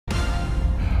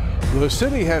The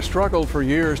city has struggled for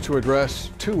years to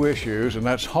address two issues, and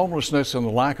that's homelessness and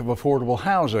the lack of affordable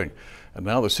housing. And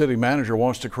now the city manager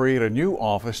wants to create a new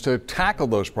office to tackle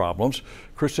those problems.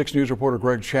 KRIS 6 News reporter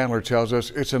Greg Chandler tells us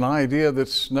it's an idea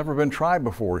that's never been tried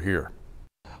before here.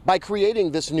 By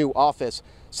creating this new office,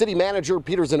 City Manager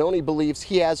Peter Zanoni believes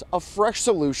he has a fresh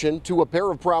solution to a pair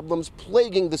of problems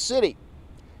plaguing the city.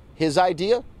 His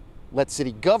idea? Let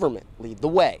city government lead the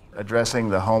way. Addressing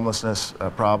the homelessness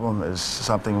problem is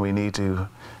something we need to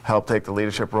help take the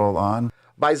leadership role on.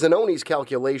 By Zanoni's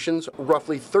calculations,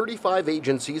 roughly 35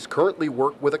 agencies currently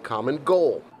work with a common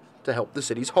goal: to help the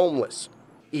city's homeless,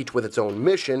 each with its own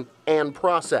mission and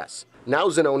process. Now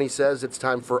Zanoni says it's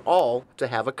time for all to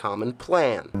have a common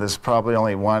plan. There's probably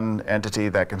only one entity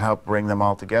that can help bring them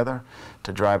all together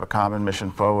to drive a common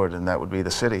mission forward, and that would be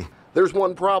the city. There's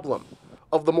one problem.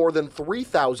 Of the more than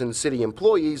 3,000 city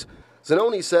employees,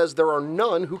 Zanoni says there are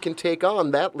none who can take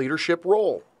on that leadership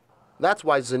role. That's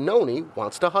why Zanoni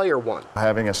wants to hire one.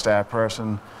 Having a staff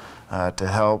person to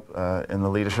help in the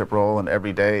leadership role, and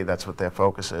every day that's what their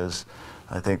focus is.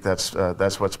 I think that's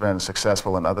what's been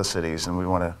successful in other cities, and we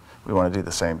want to do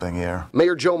the same thing here.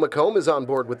 Mayor Joe McComb is on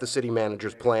board with the city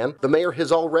manager's plan. The mayor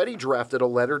has already drafted a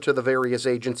letter to the various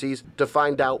agencies to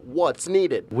find out what's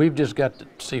needed. We've just got to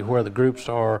see where the groups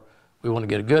are. We want to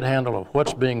get a good handle of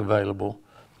what's being available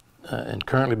and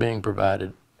currently being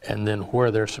provided, and then where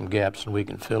there's some gaps and we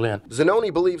can fill in. Zanoni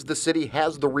believes the city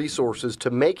has the resources to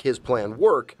make his plan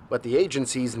work, but the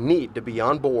agencies need to be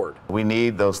on board. We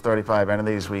need those 35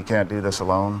 entities. We can't do this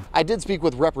alone. I did speak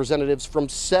with representatives from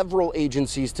several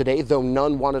agencies today, though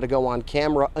none wanted to go on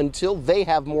camera until they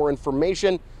have more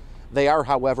information. They are,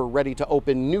 however, ready to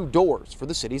open new doors for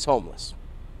the city's homeless.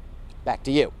 Back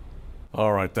to you.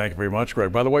 All right, thank you very much,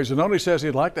 Greg. By the way, Zanoni says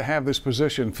he'd like to have this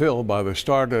position filled by the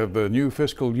start of the new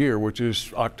fiscal year, which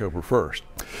is October 1st.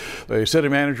 The city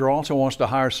manager also wants to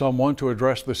hire someone to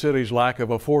address the city's lack of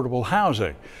affordable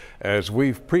housing. As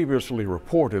we've previously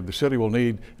reported, the city will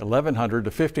need 1,100 to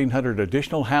 1,500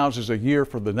 additional houses a year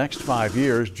for the next 5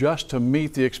 years just to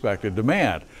meet the expected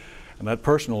demand. And that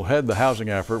person will head the housing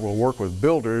effort, will work with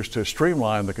builders to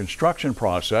streamline the construction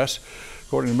process.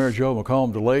 According to Mayor Joe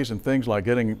McComb, delays in things like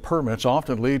getting permits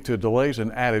often lead to delays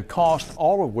in added cost,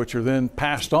 all of which are then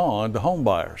passed on to home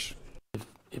buyers.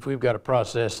 If we've got a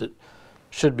process that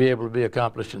should be able to be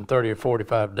accomplished in 30 or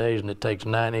 45 days and it takes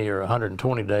 90 or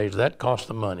 120 days, that costs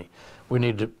the money. We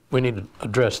need to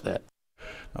address that.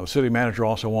 Now, the city manager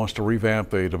also wants to revamp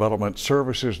the Development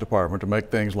Services Department to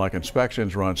make things like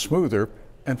inspections run smoother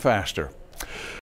and faster.